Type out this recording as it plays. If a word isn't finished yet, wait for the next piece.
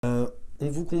Euh, on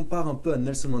vous compare un peu à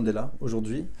Nelson Mandela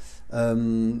aujourd'hui.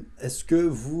 Est-ce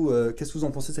que qu'est-ce que vous en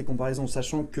pensez de ces comparaisons,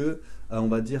 sachant que, on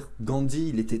va dire, Gandhi,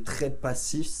 il était très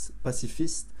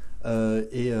pacifiste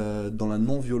dans la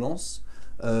non-violence,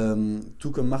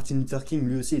 tout comme Martin Luther King,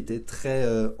 lui aussi était très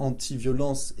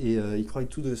anti-violence et il croyait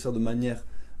que tout devait se faire de manière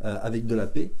avec de la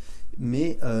paix.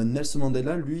 Mais Nelson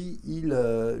Mandela, lui,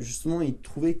 justement, il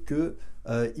trouvait que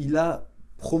il a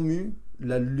promu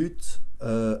la lutte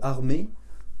armée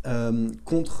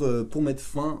pour mettre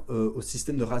fin au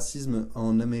système de racisme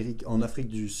en Afrique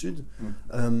du Sud.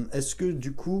 Est-ce que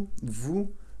du coup,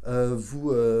 parce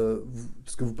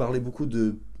que vous parlez beaucoup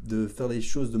de faire les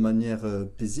choses de manière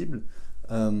paisible,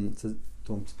 ça,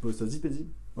 ça se dit paisible?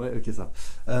 Ouais, ok, ça.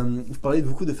 Vous parlez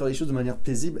beaucoup de faire les choses de manière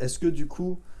paisible. Est-ce que du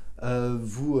coup,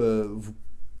 vous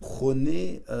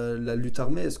prenez la lutte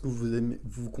armée? Est-ce que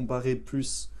vous comparez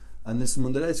plus à Nelson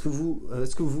Mandela? Est-ce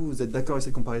que vous êtes d'accord avec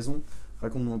cette comparaison?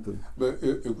 Raconte-nous un peu. Ben,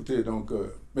 écoutez, donc,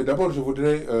 mais d'abord, je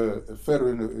voudrais faire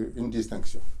une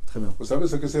distinction. Très bien. Vous savez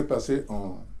ce que s'est passé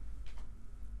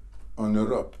en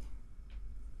Europe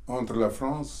entre la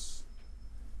France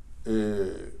et,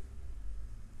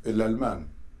 et l'Allemagne.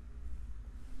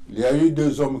 Il y a eu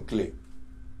deux hommes clés.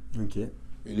 Ok.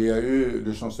 Il y a eu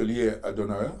le chancelier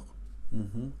Adenauer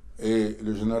Mhm. et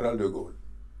le général de Gaulle.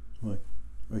 Ouais.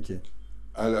 Ok.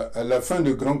 À la fin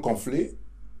du grand conflit,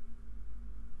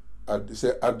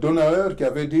 c'est Adenauer qui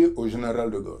avait dit au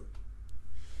général de Gaulle,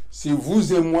 si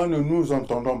vous et moi ne nous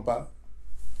entendons pas,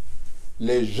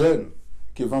 les jeunes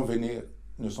qui vont venir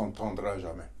ne s'entendront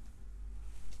jamais.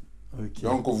 Ok.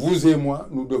 Donc vous et moi,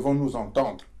 nous devons nous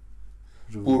entendre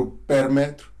Je vois. pour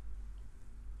permettre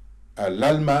à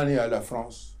l'Allemagne et à la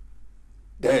France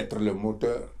d'être le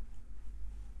moteur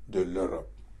de l'Europe.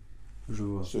 Je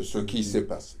vois. C'est ce qui s'est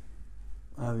passé.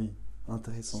 Ah oui,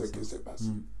 intéressant Ce ça. qui s'est passé.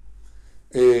 Mm.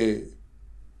 Et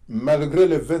malgré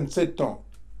les 27 ans,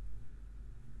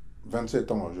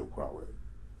 je crois, ouais,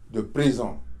 de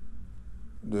prison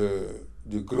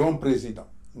du grand président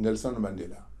Nelson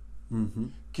Mandela, Mhm.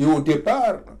 qui au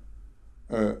départ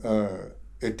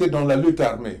était dans la lutte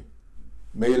armée.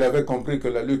 Mais il avait compris que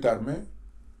la lutte armée,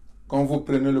 quand vous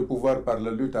prenez le pouvoir par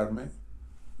la lutte armée,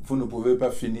 vous ne pouvez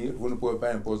pas finir, vous ne pouvez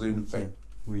pas imposer une Ok. paix.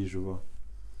 Oui, je vois.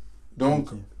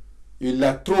 Donc, Ok. il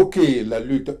a troqué la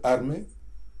lutte armée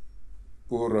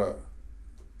pour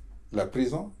la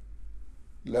prison.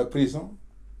 La prison,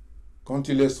 quand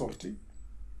il est sorti,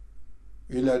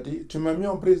 il a dit, tu m'as mis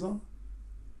en prison,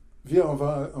 viens, on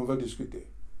va discuter.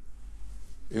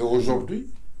 Et aujourd'hui,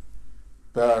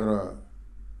 par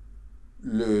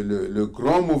le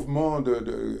grand mouvement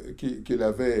qu'il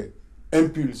avait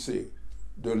impulsé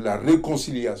de la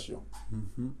réconciliation,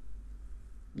 Mhm.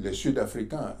 les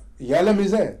Sud-Africains, il y a la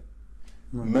misère,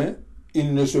 Ouais. mais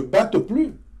ils ne se battent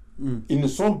plus. Mm. Ils ne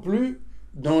sont plus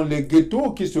dans les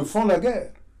ghettos qui se font la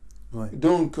guerre. Ouais.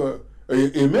 Donc,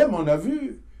 et même on a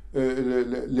vu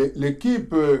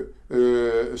l'équipe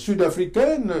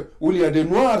sud-africaine où il y a des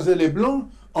Noirs et les Blancs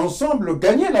ensemble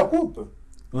gagner la coupe.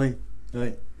 Oui.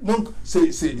 Oui. Donc,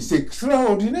 c'est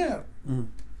extraordinaire. Mm.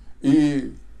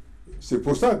 Et c'est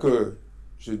pour ça que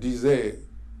je disais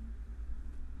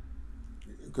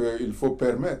qu'il faut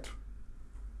permettre,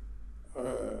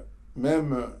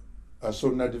 même à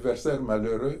son adversaire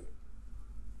malheureux,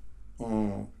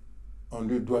 on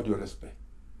lui doit du respect.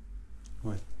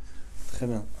 Ouais. Très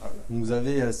bien. Voilà. Vous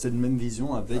avez cette même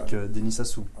vision avec Denis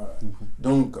Sassou. Voilà. Du coup.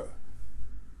 Donc,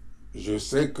 je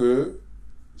sais que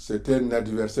c'est un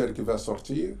adversaire qui va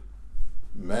sortir,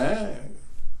 mais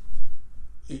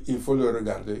il faut le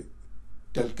regarder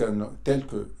tel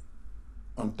que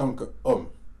en tant qu'homme.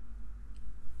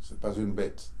 C'est pas une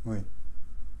bête. Oui.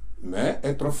 Mais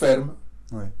être ferme.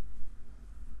 Ouais.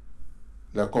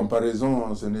 La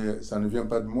comparaison, ça ne vient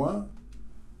pas de moi.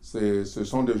 Ce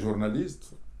sont des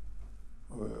journalistes.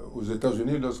 Aux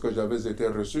États-Unis, lorsque j'avais été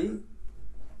reçu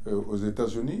aux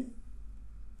États-Unis,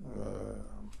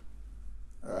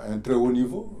 à un très haut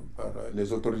niveau par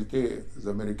les autorités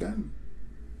américaines,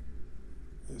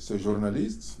 ces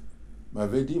journalistes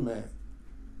m'avaient dit, mais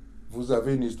vous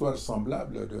avez une histoire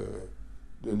semblable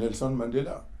de Nelson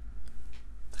Mandela.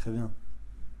 Très bien.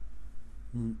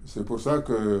 Mm. C'est pour ça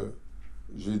que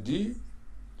j'ai dit,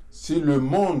 si le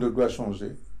monde doit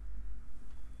changer,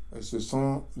 ce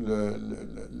sont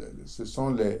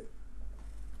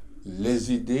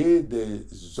les idées des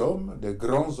hommes, des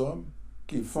grands hommes,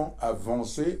 qui font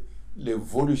avancer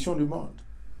l'évolution du monde.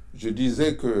 Je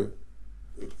disais que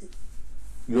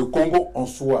le Congo en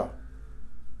soi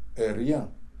est rien,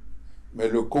 mais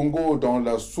le Congo dans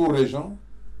la sous-région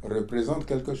représente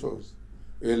quelque chose.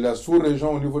 Et la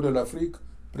sous-région au niveau de l'Afrique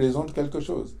présente quelque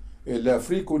chose. et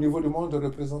l'Afrique au niveau du monde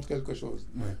représente quelque chose.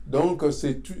 Ouais. Donc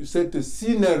c'est cette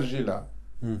synergie-là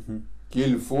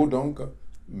qu'il faut donc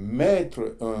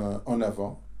mettre en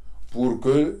avant pour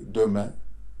que demain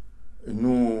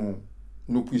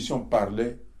nous puissions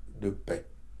parler de paix.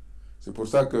 C'est pour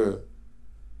ça que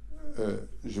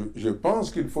je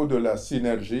pense qu'il faut de la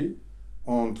synergie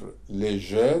entre les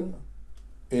jeunes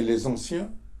et les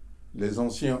anciens. Les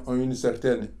anciens ont une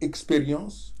certaine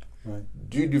expérience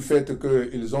due du fait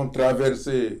qu'ils ont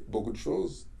traversé beaucoup de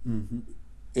choses.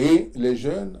 Et les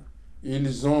jeunes,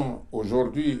 ils ont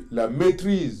aujourd'hui la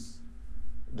maîtrise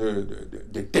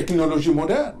des technologies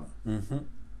modernes.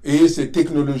 Et ces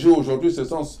technologies aujourd'hui, ce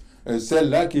sont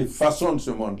celles-là qui façonnent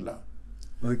ce monde-là.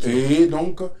 Et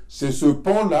donc, c'est ce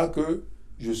pont-là que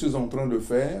je suis en train de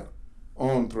faire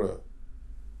entre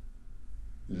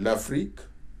l'Afrique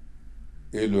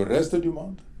et le reste du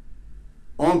monde,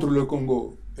 entre le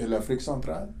Congo et l'Afrique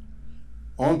centrale,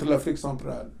 entre l'Afrique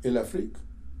centrale et l'Afrique,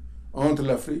 entre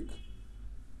l'Afrique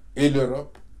et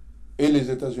l'Europe, et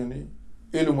les États-Unis,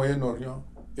 et le Moyen-Orient,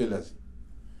 et l'Asie.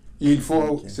 Il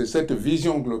faut, c'est cette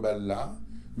vision globale-là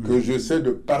que j'essaie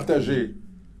de partager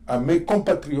à mes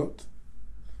compatriotes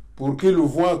pour qu'ils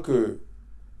voient que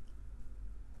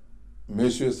M.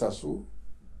 Sassou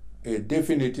est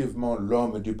définitivement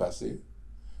l'homme du passé,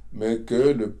 mais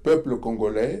que le peuple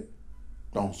congolais,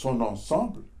 dans son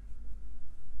ensemble,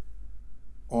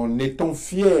 en étant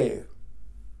fier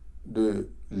de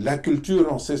la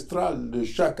culture ancestrale de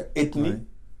chaque ethnie,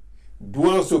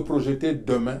 doit se projeter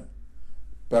demain,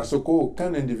 parce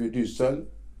qu'aucun individu seul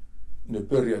ne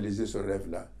peut réaliser ce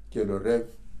rêve-là, qui est le rêve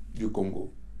du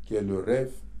Congo, qui est le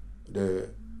rêve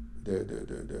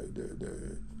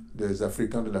des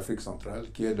Africains de l'Afrique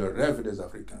centrale, qui est le rêve des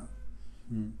Africains.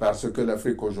 Parce que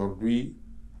l'Afrique aujourd'hui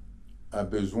a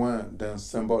besoin d'un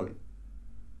symbole.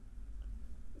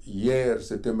 Hier,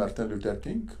 c'était Martin Luther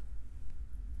King.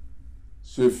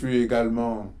 Ce fut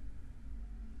également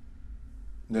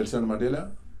Nelson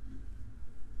Mandela.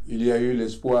 Il y a eu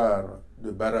l'espoir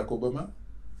de Barack Obama,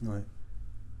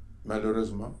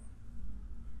 malheureusement.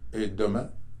 Et demain,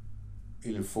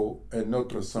 il faut un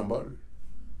autre symbole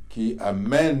qui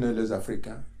amène les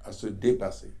Africains à se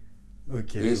dépasser.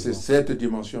 Et c'est cette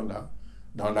dimension-là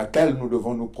dans laquelle nous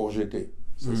devons nous projeter.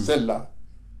 C'est celle-là,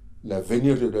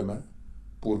 l'avenir de demain,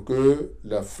 pour que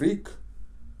l'Afrique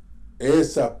ait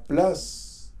sa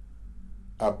place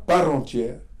à part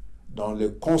entière dans le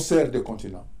concert des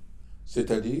continents.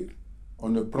 C'est-à-dire, on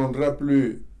ne prendra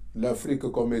plus l'Afrique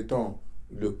comme étant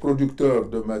le producteur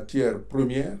de matières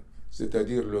premières,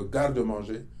 c'est-à-dire le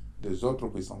garde-manger des autres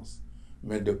puissances,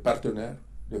 mais de partenaires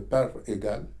de part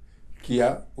égale qui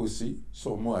a aussi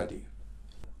son mot à dire.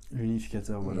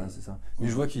 L'unificateur, voilà, c'est ça. Mais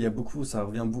je vois qu'il y a beaucoup, ça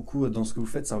revient beaucoup dans ce que vous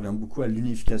faites, ça revient beaucoup à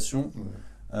l'unification,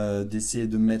 d'essayer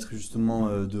de mettre justement,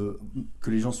 que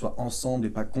les gens soient ensemble et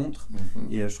pas contre.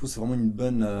 Et je trouve que c'est vraiment une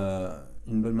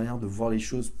bonne manière de voir les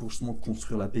choses pour justement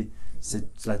construire la paix.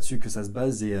 C'est là-dessus que ça se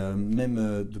base et même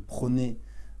de prôner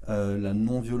la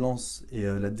non-violence et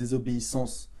la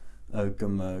désobéissance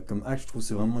comme acte, je trouve que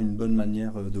c'est vraiment une bonne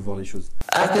manière de voir les choses.